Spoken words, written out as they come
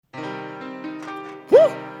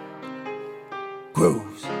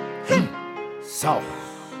grooves, sauce,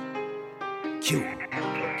 cute.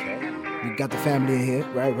 We got the family in here,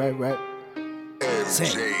 right.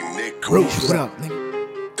 MJNichols. What up,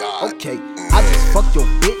 nigga? Okay, I just fucked your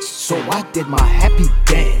bitch, so I did my happy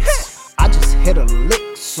dance. I just hit a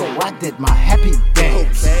lick, so I did my happy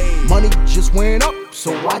dance. Money just went up,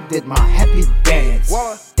 so I did my happy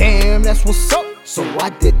dance. Damn, that's what's up, so I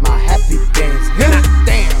did my happy dance.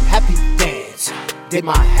 Damn, happy dance. Did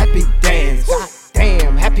my happy dance. God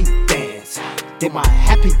damn, happy dance. Did my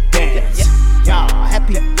happy dance. Y'all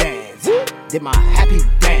happy dance. Did my happy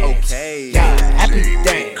dance. Y'all happy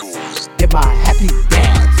dance. Did my happy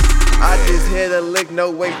dance. I just hit a lick, no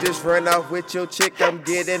way, just run off with your chick. I'm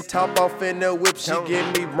getting top off in the whip. She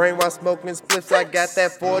give me brain while smoking spliffs. I got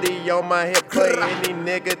that 40 on my hip. Play any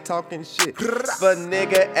nigga talking shit. If a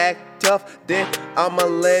nigga act tough, then I'ma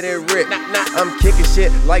let it rip. I'm kicking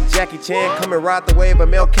shit like Jackie Chan. Come and ride the wave of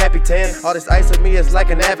Mel Capitan. All this ice on me is like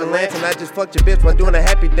an avalanche. And I just fucked your bitch while doing a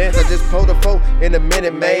happy dance. I just pulled a foe in a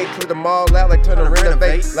Minute Maid. Clear them all out like turn to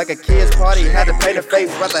renovate. Like a kid's party, had to paint a face.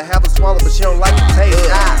 Rather have a swallow, but she don't like the taste.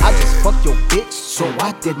 I just fucked your bitch, so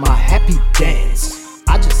I did my happy dance.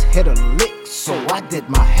 I just hit a lick, so I did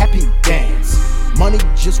my happy dance. Money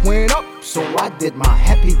just went up, so I did my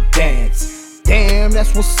happy dance. Damn,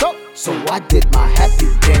 that's what's up, so I did my happy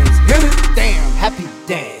dance. Damn, happy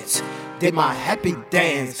dance. Did my happy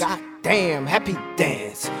dance. God damn, happy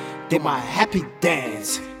dance. Did my happy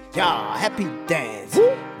dance. Y'all happy dance.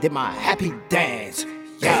 Did my happy dance.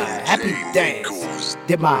 Yeah, happy dance.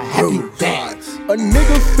 Did my happy dance. A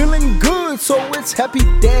nigga feeling good, so it's happy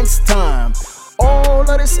dance time. All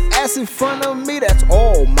of this ass in front of me, that's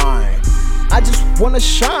all mine. I just wanna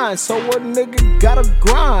shine, so a nigga gotta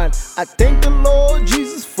grind. I thank the Lord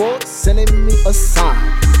Jesus for sending me a sign.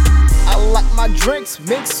 I like my drinks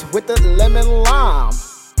mixed with the lemon lime.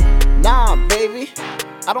 Nah, baby,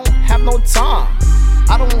 I don't have no time.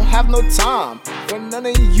 I don't have no time for none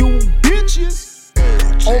of you bitches.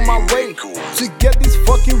 On my way to get these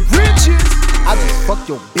fucking riches. I just fucked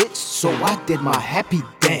your bitch, so I did my happy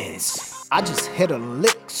dance. I just hit a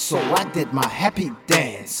lick, so I did my happy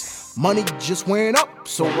dance. Money just went up,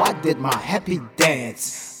 so I did my happy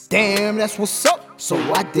dance. Damn, that's what's up, so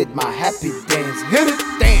I did my happy dance.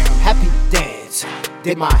 Damn, happy dance.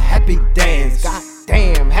 Did my happy dance. God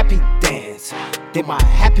damn, happy dance. Did my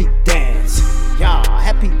happy dance. Y'all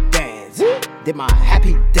happy dance. Did my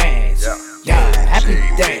happy dance. Yeah, happy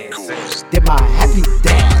dance. Did my happy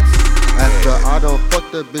dance. After I done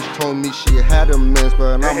fucked the bitch, told me she had a mess.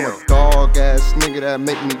 But I'm a dog ass nigga that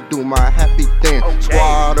make me do my happy dance.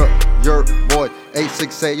 Squad up, your boy,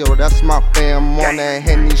 868, yo, that's my fam. On that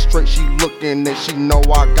Henny straight, she looking and she know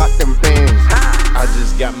I got them bands. I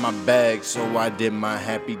just got my bag, so I did my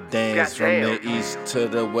happy dance. From the east to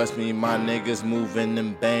the west, me and my niggas moving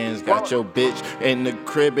them bands. Got your bitch in the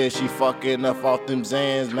crib and she fucking up off them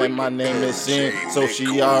Zans. Man, my name is Sin, so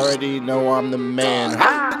she already know I'm the man.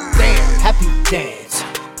 Damn, happy dance.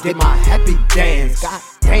 Did my happy dance. God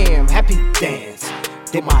damn, happy dance.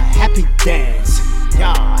 Did my happy dance.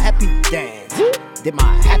 Y'all happy dance. Did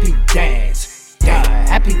my happy dance. Yeah,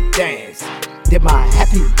 happy dance. Did my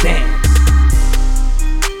happy dance.